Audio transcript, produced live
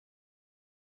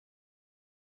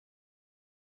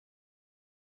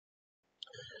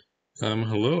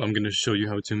Hello, I'm going to show you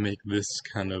how to make this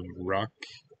kind of rock,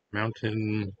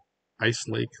 mountain, ice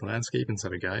lake landscape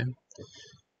inside of Gaea.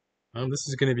 This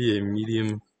is going to be a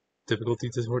medium difficulty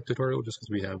tutorial just because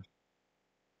we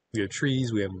have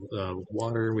trees, we have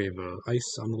water, we have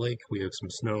ice on the lake, we have some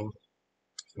snow.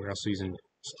 We're also using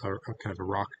kind of a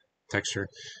rock texture.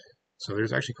 So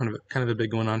there's actually kind of a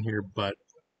bit going on here, but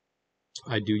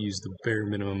I do use the bare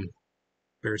minimum,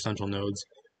 bare essential nodes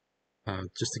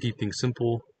just to keep things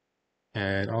simple.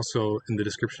 And also in the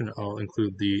description, I'll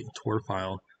include the Tor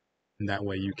file, and that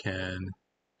way you can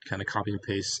kind of copy and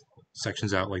paste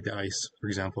sections out, like the ice, for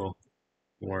example,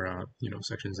 or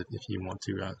sections if you want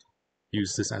to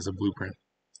use this as a blueprint.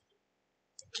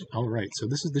 All right, so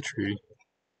this is the tree.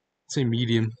 It's a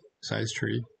medium-sized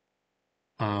tree.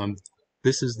 Um,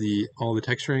 this is all the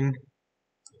texturing.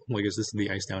 Well, I guess this is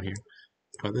the ice down here.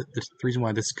 But the reason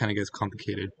why this kind of gets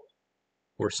complicated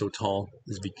or so tall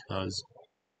is because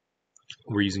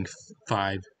we're using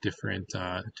 5 different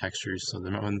textures. So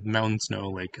the mountain, snow,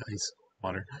 lake, ice,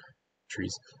 water,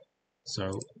 trees.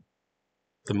 So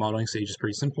the modeling stage is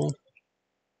pretty simple.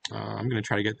 I'm going to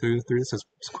try to get through this as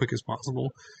quick as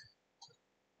possible.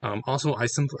 Also, I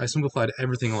simplified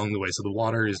everything along the way. So the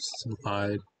water is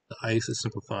simplified, the ice is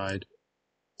simplified,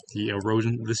 the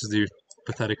erosion, this is the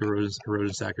pathetic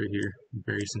erosion stack right here,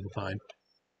 very simplified.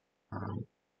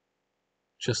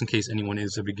 Just in case anyone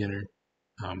is a beginner,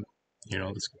 I'm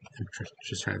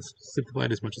just trying to simplify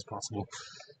it as much as possible.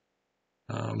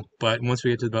 But once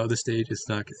we get to about this stage,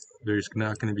 there's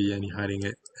not going to be any hiding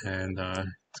it, and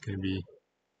it's going to be,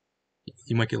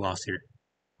 you might get lost here.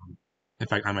 In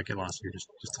fact, I might get lost here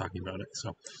just talking about it.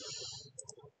 So,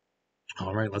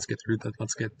 all right, let's get through that.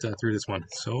 Let's get through this one.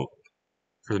 So,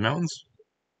 for the mountains,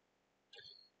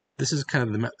 this is kind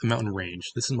of the mountain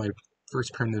range. This is my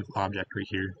first primitive object right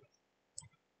here.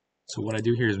 So what I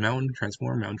do here is mountain,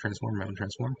 transform, mountain, transform, mountain,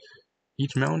 transform.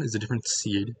 Each mountain is a different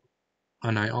seed,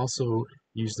 and I also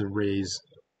use the raise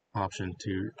option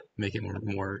to make it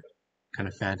more kind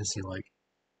of fantasy-like.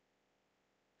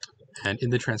 And in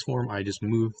the transform, I just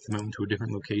move the mountain to a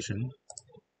different location,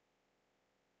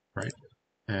 right?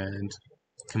 And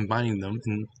combining them,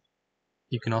 and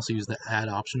you can also use the add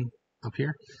option up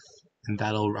here, and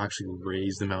that'll actually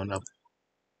raise the mountain up,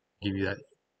 give you that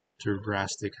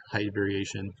drastic height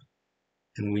variation.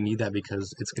 And we need that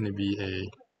because it's going to be the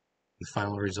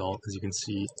final result, as you can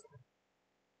see,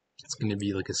 it's going to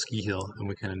be like a ski hill, and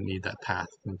we kind of need that path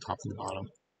from top to the bottom.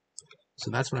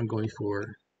 So that's what I'm going for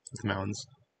with the mountains.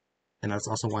 And that's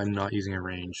also why I'm not using a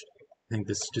range. I think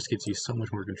this just gives you so much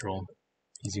more control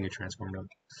using a transform node.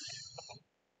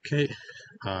 Okay,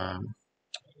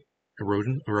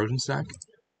 erosion stack,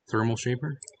 thermal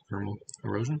shaper, thermal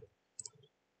erosion,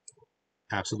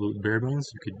 absolute bare bones.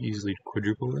 You could easily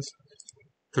quadruple this.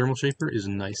 Thermal shaper is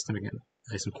nice to make it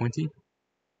nice and pointy.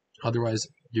 Otherwise,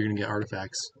 you're gonna get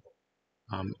artifacts.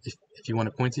 If you want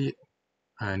it pointy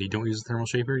and you don't use the thermal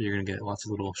shaper, you're gonna get lots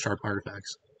of little sharp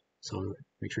artifacts. So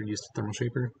make sure to use the thermal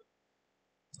shaper.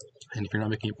 And if you're not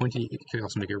making it pointy, you can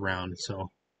also make it round. So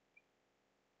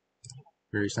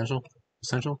very essential.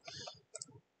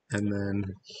 And then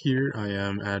here I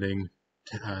am adding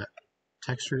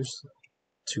textures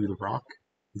to the rock,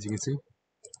 as you can see.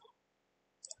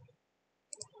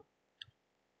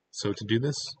 So to do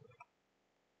this,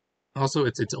 also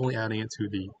it's only adding it to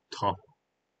the top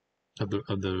of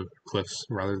the cliffs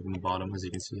rather than the bottom, as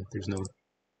you can see. There's no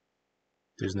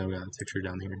texture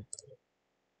down here.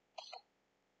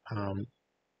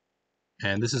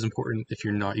 And this is important if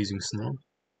you're not using snow,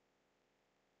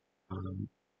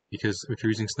 because if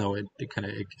you're using snow, it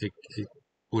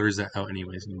blurs that out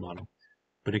anyways in the bottom.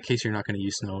 But in case you're not going to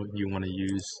use snow, you want to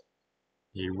use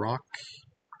a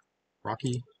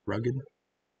rocky, rugged,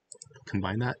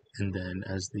 combine that, and then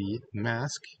as the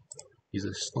mask, use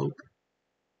a slope,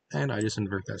 and I just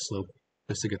invert that slope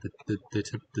just to get the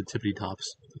tippity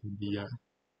tops of the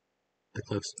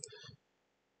cliffs,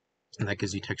 and that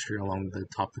gives you texture along the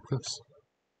top of the cliffs.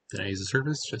 Then I use the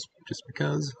surface just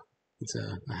because it's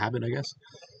a habit, I guess.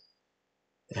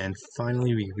 And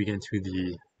finally, we get into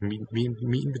the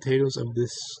meat and potatoes of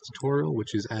this tutorial,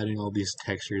 which is adding all these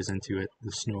textures into it: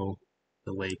 the snow,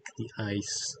 the lake, the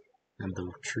ice, and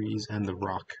the trees, and the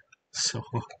rock. So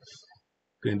I'm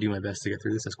gonna do my best to get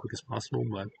through this as quick as possible.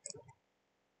 But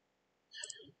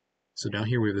so down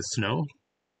here we have the snow.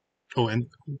 Oh, and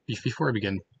before I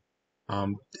begin,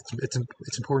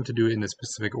 it's important to do it in a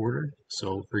specific order.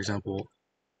 So, for example,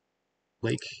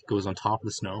 lake goes on top of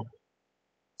the snow,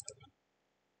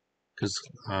 because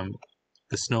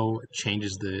the snow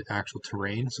changes the actual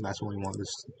terrain, so that's why we want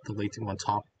the lake to go on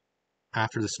top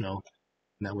after the snow,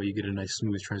 And that way you get a nice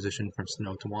smooth transition from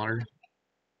snow to water.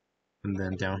 And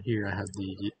then down here I have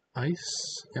the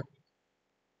ice. Yep,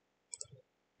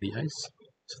 the ice.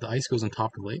 So the ice goes on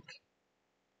top of the lake.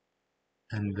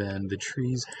 And then the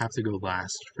trees have to go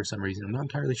last for some reason. I'm not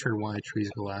entirely sure why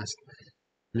trees go last.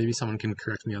 Maybe someone can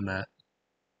correct me on that.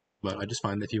 But I just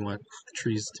find that if you want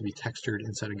trees to be textured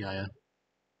inside of Gaea,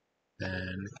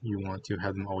 then you want to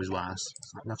have them always last.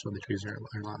 So that's why the trees are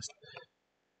last.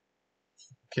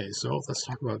 Okay, so let's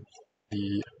talk about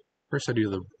the first I do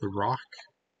the rock,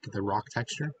 get the rock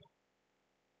texture.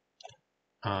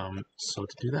 So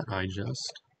to do that, I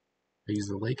use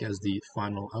the lake as the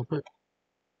final output,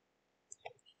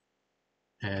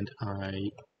 and I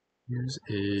use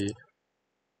a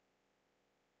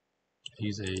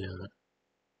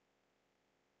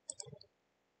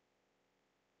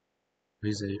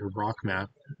rock map,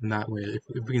 and that way,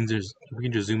 if we can just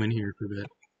zoom in here for a bit.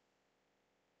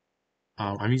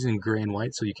 I'm using gray and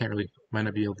white, so you might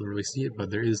not be able to really see it,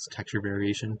 but there is texture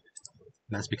variation, and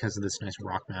that's because of this nice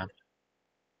rock map.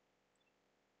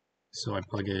 So I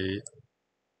plug a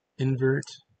invert,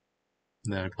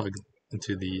 and then I plug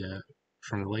into the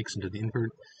from the lakes into the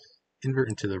invert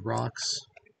into the rocks.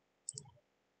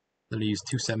 Then I use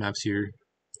two set maps here,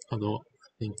 although I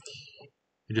think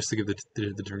just to give the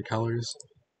different colors.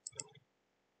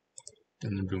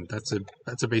 And then boom, that's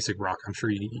a basic rock. I'm sure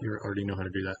you already know how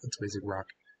to do that. That's a basic rock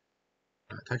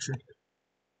texture.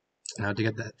 Now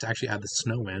to actually add the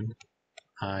snow in,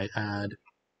 I add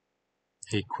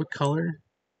a quick color,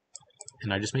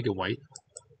 and I just make it white.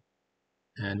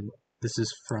 And this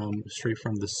is straight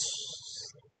from the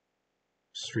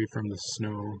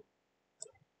snow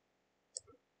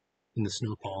in the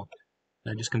snowfall.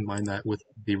 And I just combine that with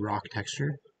the rock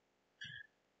texture.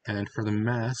 And for the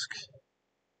mask,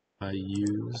 I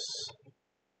use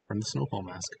from the snowfall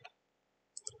mask.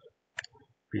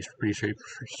 Pretty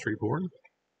straightforward.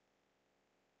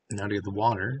 And now to get the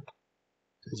water,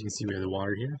 as you can see, we have the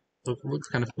water here. It looks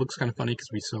kind of funny because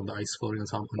we still have the ice floating on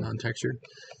top and non-textured.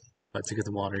 But to get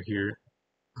the water here,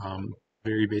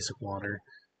 very basic water.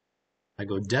 I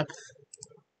go depth,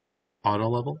 auto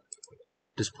level,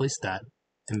 displace that,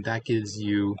 and that gives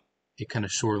you a kind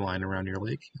of shoreline around your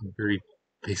lake. A very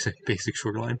basic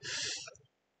shoreline.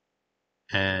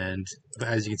 But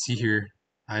as you can see here,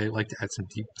 I like to add some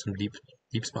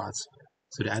deep spots.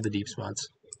 So to add the deep spots,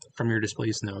 from your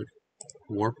displace node,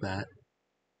 warp that,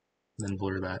 and then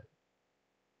blur that.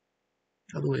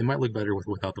 Although it might look better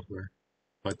without the blur,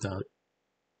 but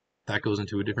that goes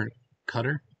into a different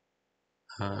cutter.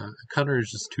 A cutter is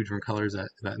just two different colors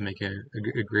that make a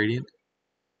gradient,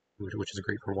 which is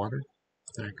great for water.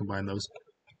 Then I combine those.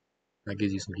 That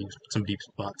gives you some deep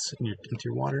spots into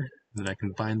your water. And then I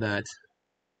combine that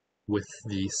with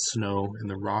the snow and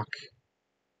the rock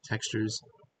textures,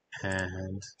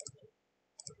 and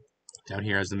down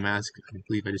here as the mask, I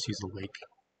believe I just use the lake.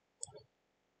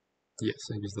 Yes,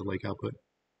 I use the lake output,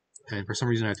 and for some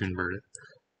reason I have to invert it.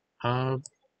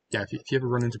 Yeah, if you ever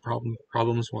run into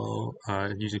problems while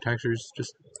using textures,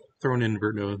 just throw an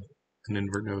invert node,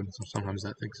 so sometimes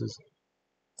that fixes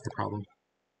the problem.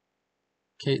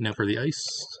 Okay, now for the ice,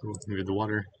 so we have the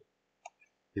water,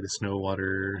 the snow,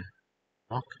 water,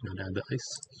 rock, now add the ice.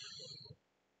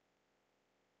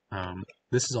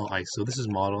 This is all ice, so this is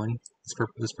modeling.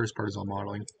 This first part is all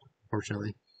modeling,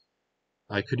 unfortunately.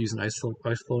 I could use an ice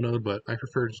flow node, but I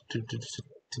prefer to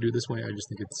do it this way. I just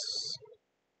think it's,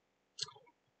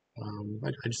 I don't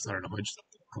know,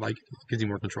 I like it. It gives you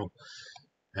more control.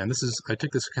 And I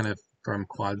took this kind of from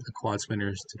quad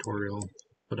spinners tutorial,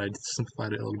 but I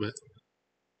simplified it a little bit,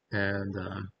 and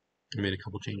I made a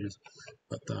couple changes.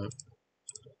 But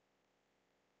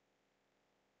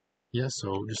yeah,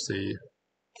 so just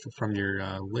from your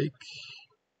lake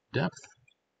depth,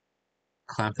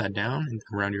 clamp that down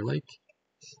around your lake,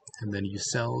 and then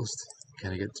use cells to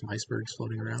kind of get some icebergs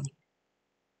floating around.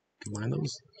 Combine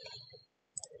those.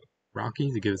 Rocky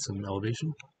to give it some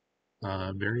elevation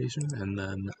variation, and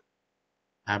then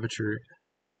aperture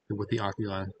with the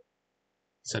octagon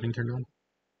setting turned on.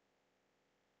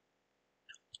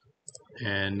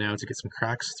 And now to get some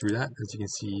cracks through that, as you can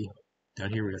see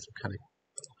down here, we got some kind of,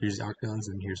 here's the octagons,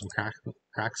 and here's some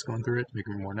cracks going through it to make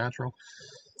it more natural.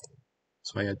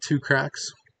 So I had two cracks,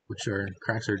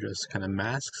 cracks are just kind of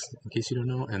masks, in case you don't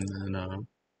know, and then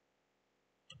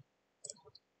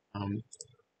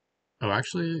oh,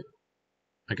 actually,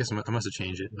 I guess I must have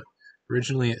changed it, but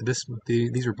originally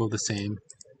these were both the same.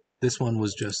 This one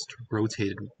was just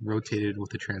rotated with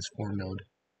the transform node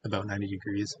about 90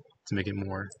 degrees to make it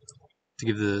more, to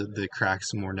give the cracks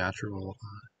some more natural,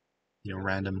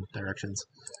 random directions.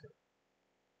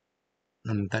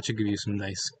 And that should give you some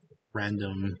nice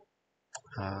random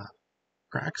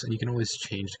cracks, and you can always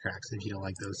change the cracks if you don't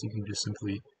like those. You can just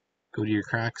simply go to your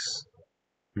cracks.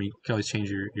 I mean, you can always change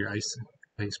your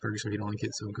icebergs if you don't like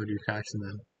it. So go to your cracks and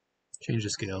then change the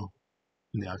scale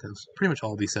in the octaves. Pretty much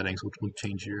all these settings will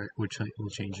change your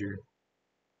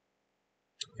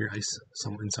ice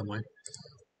in some way.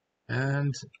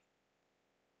 And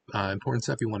important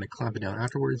step, you want to clamp it down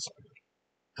afterwards.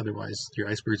 Otherwise, your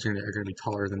icebergs are going to be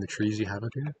taller than the trees you have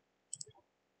up here.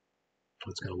 Oh,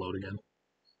 it's going to load again.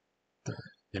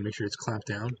 Yeah, make sure it's clamped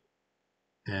down,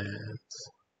 and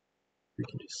we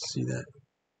can just see that.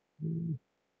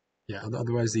 Yeah,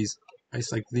 otherwise these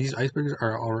icebergs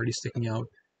are already sticking out.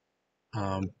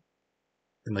 And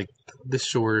like this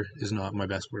shore is not my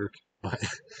best work, but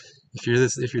if you're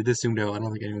this zoomed out, I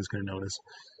don't think anyone's going to notice.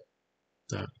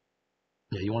 So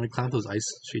yeah, you want to clamp those ice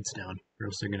sheets down, or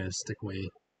else they're going to stick way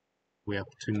up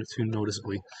too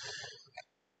noticeably.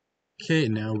 Okay,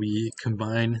 now we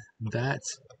combine that,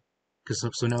 because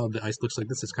so now the ice looks like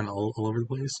this. It's kind of all over the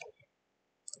place,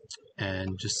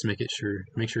 and just to make sure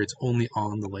it's only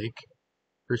on the lake.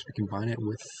 First, we combine it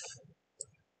with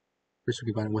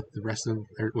the rest of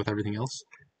with everything else,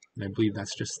 and I believe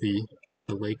that's just the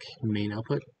lake main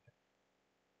output.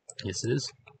 Yes, it is.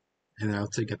 And now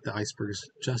to get the icebergs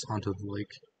just onto the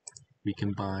lake, we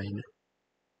combine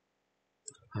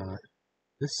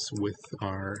this with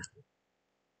our.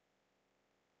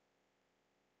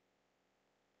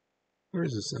 Where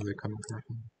is this other coming from?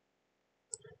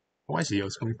 Oh, I see. Oh,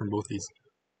 it's coming from both these.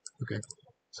 Okay,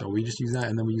 so we just use that,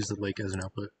 and then we use the lake as an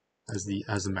output, as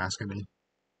the mask. I mean,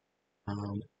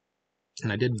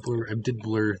 and I did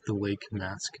blur the lake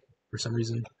mask for some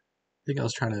reason. I think I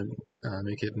was trying to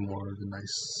make it more of a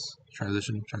nice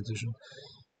transition.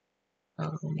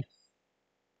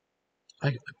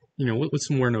 With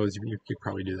some more nodes, you could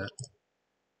probably do that.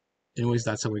 Anyways,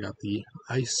 that's how we got the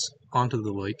ice onto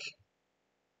the lake.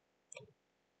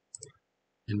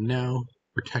 And now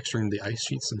we're texturing the ice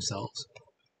sheets themselves.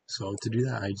 So to do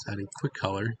that, I just add a quick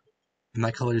color, and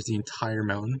that color is the entire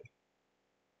mountain.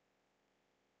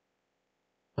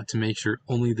 But to make sure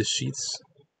only the sheets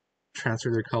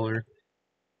transfer their color,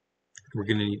 we're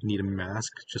going to need a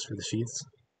mask just for the sheets.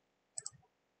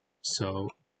 So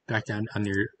back down on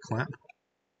your clamp,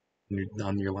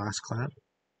 on your last clamp,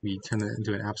 we turn that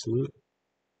into an absolute,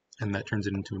 and that turns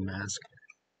it into a mask.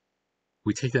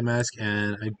 We take that mask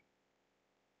and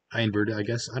I invert it, I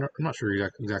guess. I'm not sure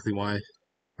exactly why.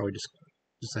 Probably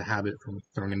just a habit from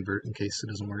throwing invert in case it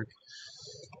doesn't work.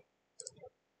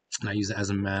 And I use it as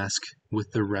a mask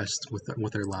with the rest,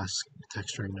 with our last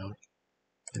texturing node.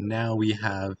 And now we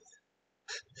have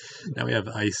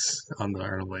ice on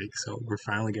our lake, so we're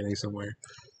finally getting somewhere.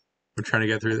 I'm trying to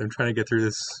get through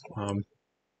this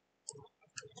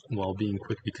while being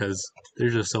quick, because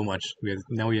there's just so much.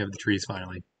 Now we have the trees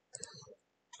finally.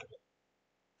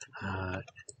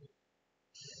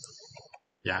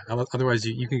 Yeah, otherwise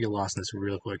you can get lost in this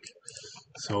real quick.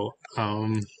 So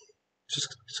just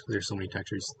there's so many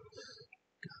textures.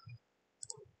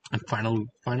 And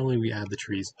finally we add the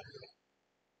trees.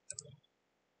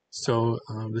 So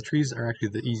the trees are actually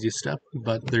the easiest step,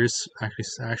 but there's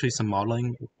actually some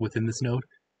modeling within this node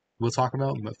we'll talk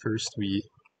about. But first we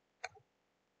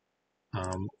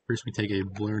take a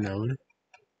blur node,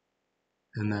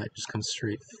 and that just comes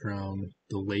straight from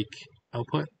the lake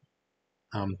output.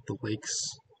 The lakes,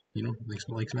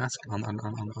 lakes mask on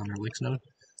our lakes node,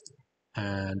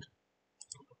 and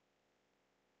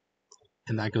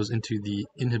that goes into the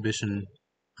inhibition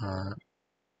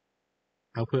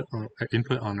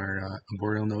input on our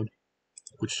arboreal node,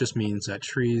 which just means that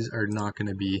trees are not going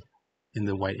to be in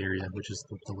the white area, which is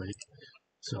the lake.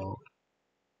 So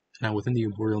now within the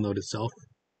arboreal node itself,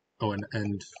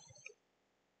 and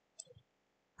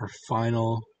our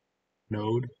final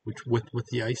node, which with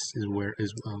the ice, is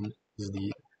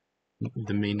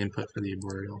the main input for the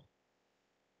arboreal.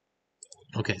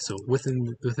 Okay, so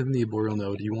within the arboreal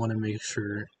node, you want to make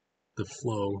sure the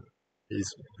flow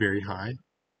is very high,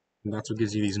 and that's what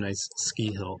gives you these nice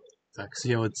ski hill effects.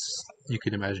 See how you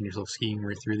can imagine yourself skiing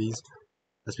right through these?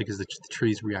 That's because the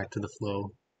trees react to the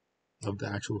flow of the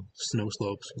actual snow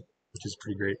slopes, which is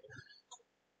pretty great.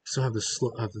 So have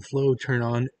the flow turn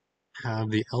on, have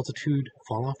the altitude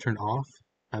fall off turned off,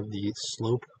 have the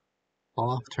slope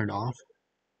fall off turned off.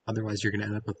 Otherwise, you're going to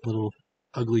end up with little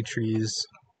ugly trees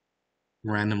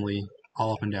randomly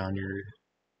all up and down your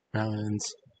mountains,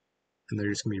 and they're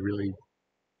just going to be really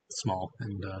small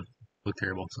and look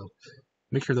terrible. So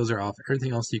make sure those are off.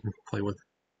 Everything else you can play with.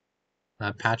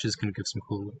 Patches can give some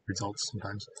cool results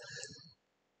sometimes.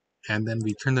 And then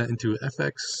we turn that into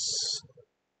FX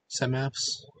set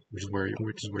maps, which is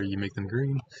where you make them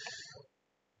green.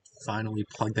 Finally,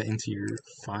 plug that into your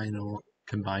final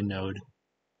combine node,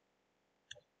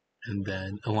 and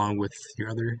then along with your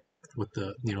other with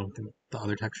the the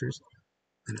other textures,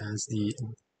 and as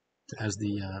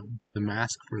the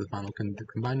mask for the final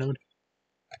combine node,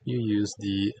 you use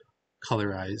the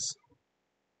colorize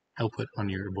output on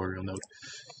your boreal node.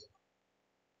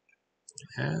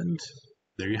 And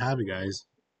there you have it, guys.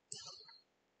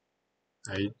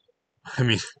 I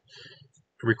mean,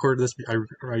 I recorded this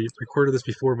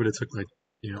before, but it took like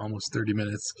almost 30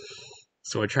 minutes.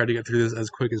 So I tried to get through this as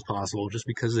quick as possible, just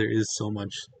because there is so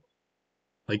much.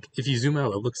 Like, if you zoom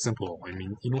out, it looks simple. I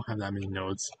mean, you don't have that many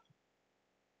nodes.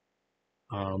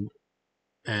 Um,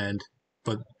 and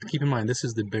but keep in mind, this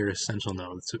is the bare essential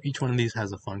node. So each one of these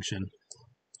has a function,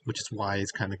 which is why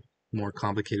it's kind of more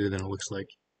complicated than it looks like.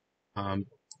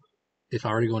 If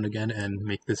I were to go in again and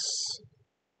make this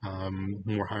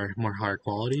more higher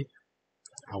quality,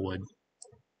 I would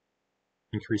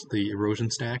increase the erosion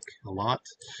stack a lot.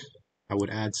 I would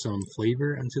add some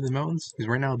flavor into the mountains, because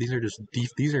right now these are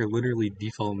these are literally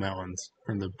default mountains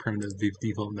from the primitive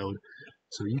default node.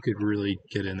 So you could really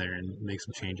get in there and make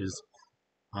some changes,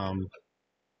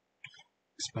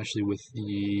 especially with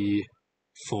the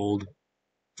fold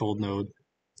node.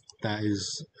 That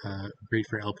is great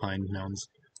for alpine mountains.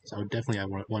 So I would definitely have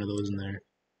one of those in there.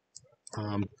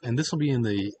 And this will be in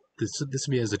this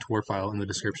will be as a tour file in the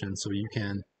description, so you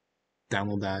can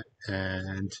download that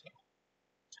and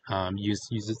use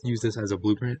this as a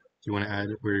blueprint if you want to add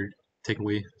or take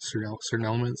away certain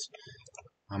elements.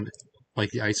 Like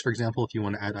the ice, for example, if you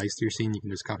want to add ice to your scene, you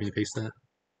can just copy and paste that.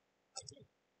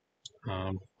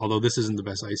 Although this isn't the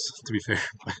best ice, to be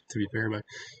fair, but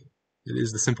it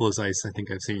is the simplest ice I think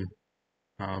I've seen,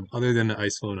 other than the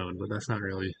ice flow node. But that's not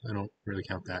really, I don't really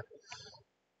count that.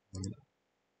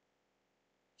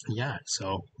 Yeah, so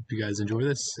hope you guys enjoy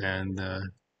this and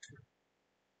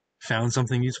found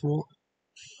something useful.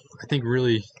 I think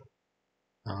really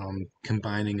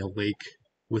combining a lake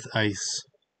with ice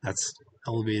that's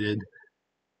elevated,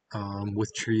 with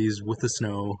trees, with the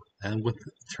snow, and with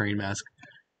terrain mask,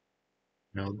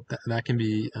 that can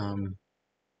be a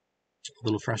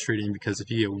little frustrating, because if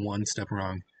you get one step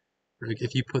wrong, like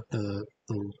if you put the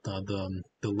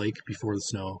lake before the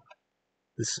snow,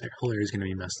 this whole area is going to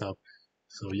be messed up.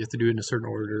 So you have to do it in a certain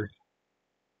order.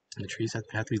 And the trees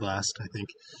have to be last, I think,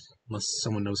 unless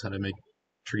someone knows how to make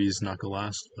trees not go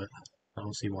last. But I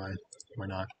don't see why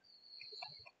not.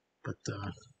 But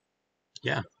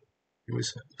yeah.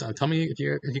 Anyways, tell me if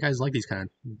you guys like these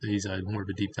more of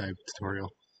a deep dive tutorial,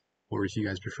 or if you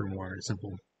guys prefer more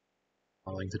simple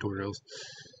modeling tutorials.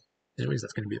 Anyways,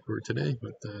 that's going to be it for today.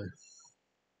 But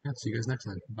yeah, see you guys next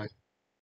time. Bye.